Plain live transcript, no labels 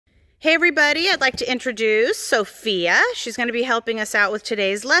Hey everybody, I'd like to introduce Sophia. She's going to be helping us out with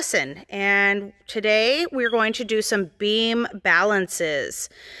today's lesson. And today we're going to do some beam balances.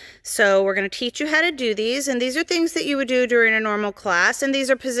 So we're going to teach you how to do these, and these are things that you would do during a normal class, and these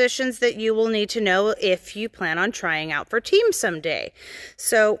are positions that you will need to know if you plan on trying out for team someday.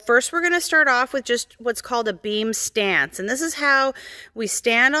 So first we're going to start off with just what's called a beam stance, and this is how we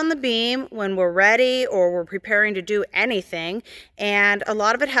stand on the beam when we're ready or we're preparing to do anything, and a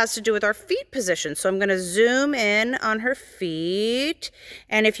lot of it has to do with our feet position. So I'm going to zoom in on her feet,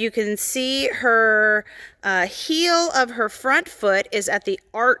 and if you can see her heel of her front foot is at the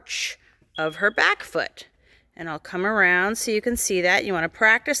arch of her back foot. And I'll come around so you can see that. You want to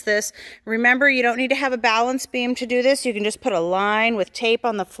practice this. Remember, you don't need to have a balance beam to do this. You can just put a line with tape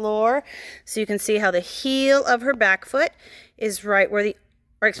on the floor so you can see how the heel of her back foot is right where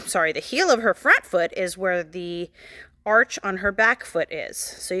the heel of her front foot is where the arch on her back foot is.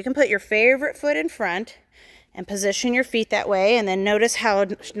 So you can put your favorite foot in front and position your feet that way, and then notice how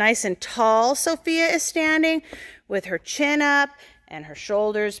nice and tall Sophia is standing with her chin up and her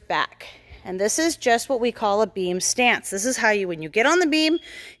shoulders back. And this is just what we call a beam stance. This is how you, when you get on the beam,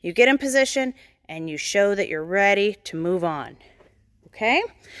 you get in position and you show that you're ready to move on. Okay?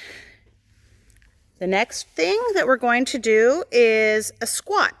 The next thing that we're going to do is a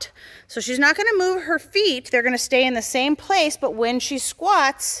squat. So she's not going to move her feet. They're going to stay in the same place, but when she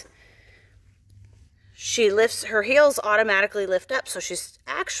squats, she lifts, her heels automatically lift up, so she's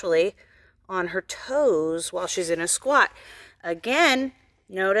actually on her toes while she's in a squat. Again,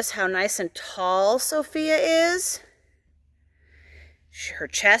 notice how nice and tall Sophia is. Her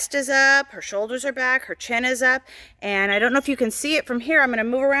chest is up, her shoulders are back, her chin is up, and I don't know if you can see it from here. I'm going to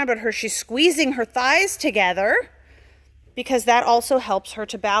move around, but she's squeezing her thighs together because that also helps her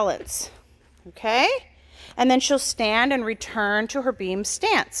to balance. Okay? And then she'll stand and return to her beam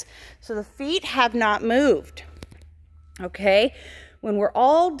stance. So the feet have not moved. Okay? When we're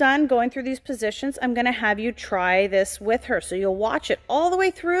all done going through these positions, I'm going to have you try this with her. So you'll watch it all the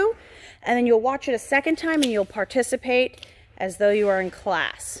way through, and then you'll watch it a second time, and you'll participate as though you are in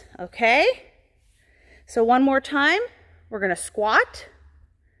class. Okay? So one more time, we're going to squat,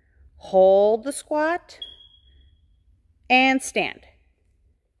 hold the squat, and stand.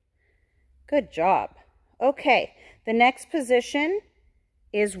 Good job. Okay, the next position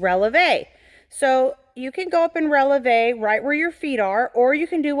is releve. So you can go up in releve right where your feet are, or you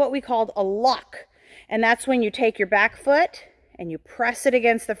can do what we called a lock. And that's when you take your back foot and you press it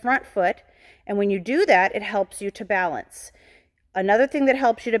against the front foot. And when you do that, it helps you to balance. Another thing that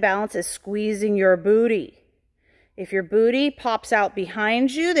helps you to balance is squeezing your booty. If your booty pops out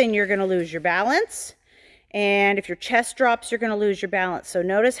behind you, then you're going to lose your balance. And if your chest drops, you're going to lose your balance. So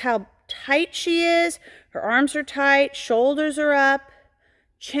notice how tight she is. Her arms are tight, shoulders are up,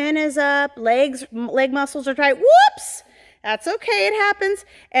 chin is up, leg muscles are tight. Whoops! That's okay, it happens.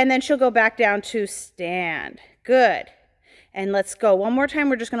 And then she'll go back down to stand. Good. And let's go one more time.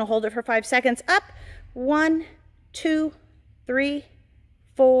 We're just going to hold it for 5 seconds. Up. 1, 2, 3,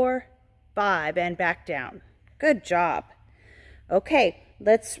 4, 5. And back down. Good job. Okay,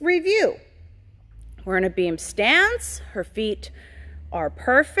 let's review. We're in a beam stance. Her feet are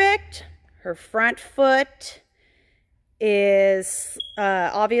perfect. Her front foot is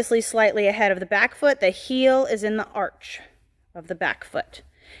obviously slightly ahead of the back foot. The heel is in the arch of the back foot.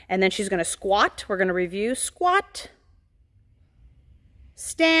 And then she's going to squat. We're going to review. Squat,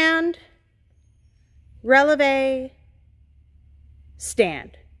 stand, releve,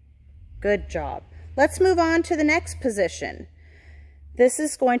 stand. Good job. Let's move on to the next position. This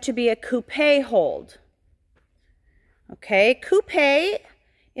is going to be a coupe hold. Okay, coupe.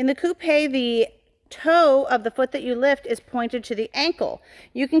 In the coupe, the toe of the foot that you lift is pointed to the ankle.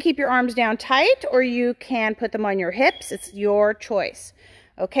 You can keep your arms down tight, or you can put them on your hips. It's your choice.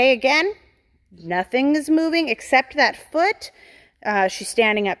 Okay, again, nothing is moving except that foot. She's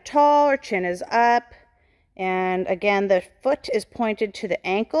standing up tall, her chin is up. And again, the foot is pointed to the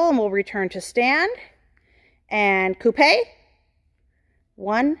ankle, and we'll return to stand. And coupe.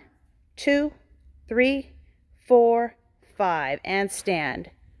 1, 2, 3, 4, 5. And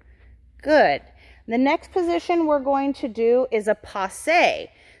stand. Good. The next position we're going to do is a passe.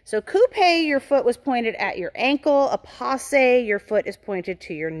 So coupe, your foot was pointed at your ankle. A passe, your foot is pointed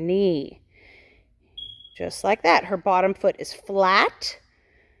to your knee. Just like that. Her bottom foot is flat.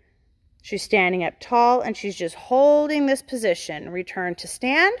 She's standing up tall, and she's just holding this position. Return to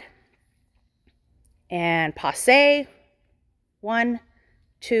stand. And passe. 1,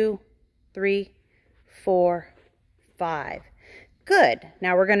 2, 3, 4, 5. Good.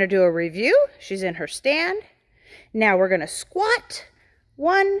 Now we're going to do a review. She's in her stand. Now we're going to squat.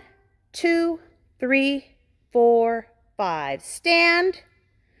 1, 2, 3, 4, 5. Stand.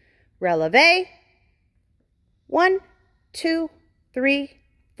 Releve. 1, 2, 3,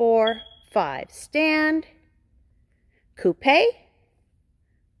 4, 5. Stand. Coupe.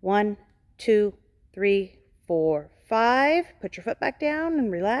 1, 2, 3, 4, 5. Put your foot back down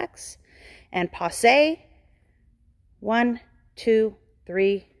and relax. And passe. 1, 2,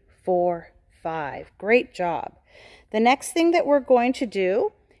 3, 4, 5. Great job. The next thing that we're going to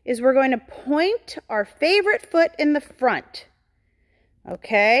do is we're going to point our favorite foot in the front.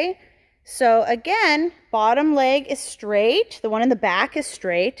 Okay? So again, bottom leg is straight. The one in the back is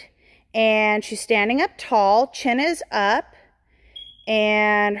straight. And she's standing up tall. Chin is up.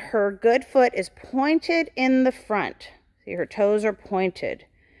 And her good foot is pointed in the front. See, her toes are pointed.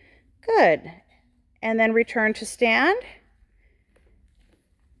 Good. And then return to stand.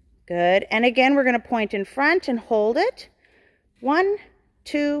 Good. And again, we're going to point in front and hold it. 1,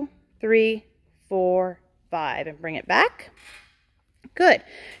 2, 3, 4, 5. And bring it back. Good.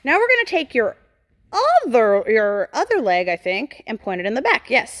 Now we're going to take your other leg, I think, and point it in the back.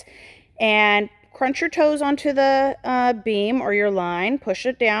 Yes. And crunch your toes onto the beam or your line. Push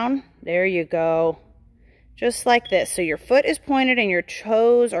it down. There you go. Just like this. So your foot is pointed and your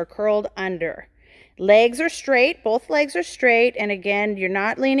toes are curled under. Legs are straight. Both legs are straight. And again, you're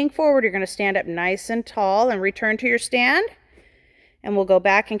not leaning forward. You're going to stand up nice and tall and return to your stand. And we'll go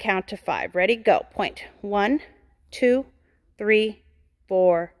back and count to 5. Ready? Go. Point. 1, 2, 3,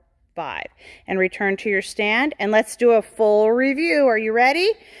 4, 5. And return to your stand. And let's do a full review. Are you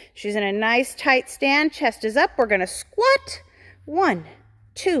ready? She's in a nice tight stand. Chest is up. We're going to squat. 1,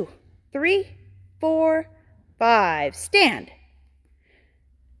 2, 3, 4, 5. Stand.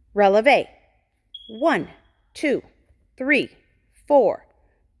 Releve. 1, 2, 3, 4,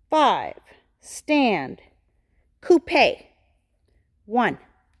 5. Stand. Coupe. 1,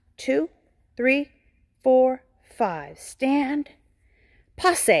 2, 3, 4, 5. Stand.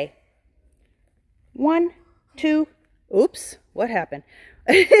 Passe. 1, 2, oops, what happened?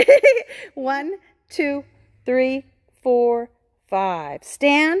 1, 2, 3, 4, 5.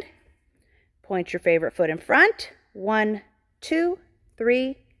 Stand. Point your favorite foot in front. 1, 2,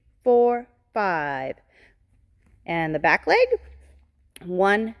 3, 4, 5. And the back leg.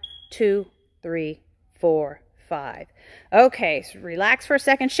 1, 2, 3, 4, 5. Okay, so relax for a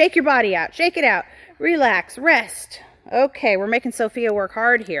second. Shake your body out. Shake it out. Relax. Rest. Okay, we're making Sophia work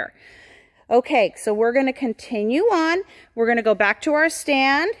hard here. Okay, so we're going to continue on. We're going to go back to our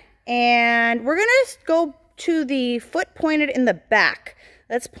stand, and we're going to go to the foot pointed in the back.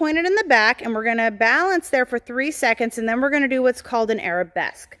 Let's point it in the back, and we're going to balance there for 3 seconds, and then we're going to do what's called an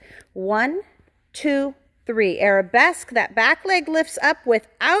arabesque. 1, 2, 3. Arabesque. That back leg lifts up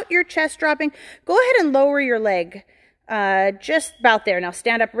without your chest dropping. Go ahead and lower your leg just about there. Now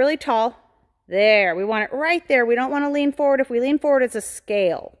stand up really tall. There. We want it right there. We don't want to lean forward. If we lean forward, it's a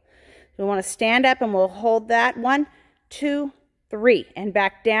scale. We want to stand up, and we'll hold that. 1, 2, 3. And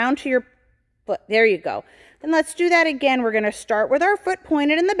back down to your foot. There you go. Then let's do that again. We're going to start with our foot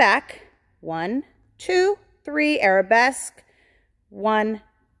pointed in the back. 1, 2, 3. Arabesque. 1,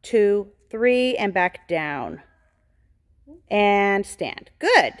 2, 3. And back down. And stand.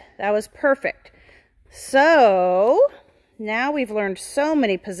 Good. That was perfect. So now we've learned so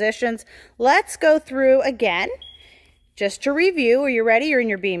many positions. Let's go through again. Just to review, are you ready? You're in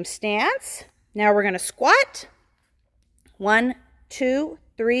your beam stance. Now we're going to squat. 1, 2,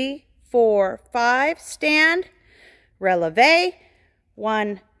 3, 4, 5. Stand. Releve.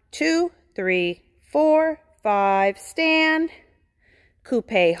 1, 2, 3, 4, 5. Stand.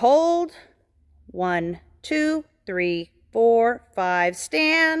 Coupe hold. 1, 2, 3, 4, 5.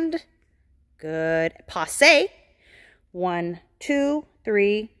 Stand. Good. Passe. 1, 2,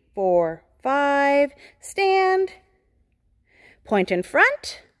 3, 4, 5. Stand. Point in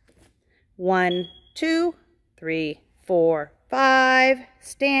front. 1, 2, 3, 4, 5.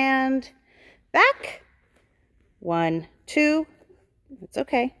 Stand. Back. 1, 2. It's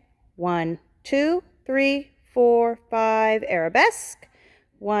okay. 1, 2, 3, 4, 5. Arabesque.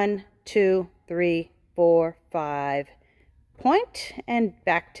 1, 2, 3, 4, 5. Point and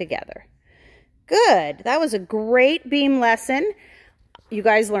back together. Good. That was a great beam lesson. You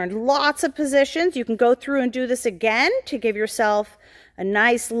guys learned lots of positions. You can go through and do this again to give yourself a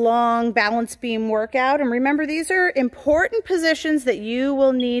nice long balance beam workout. And remember, these are important positions that you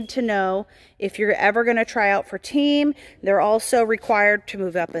will need to know if you're ever going to try out for team. They're also required to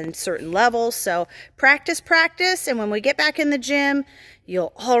move up in certain levels. So practice, practice. And when we get back in the gym,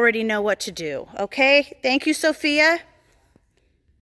 you'll already know what to do. Okay? Thank you, Sophia.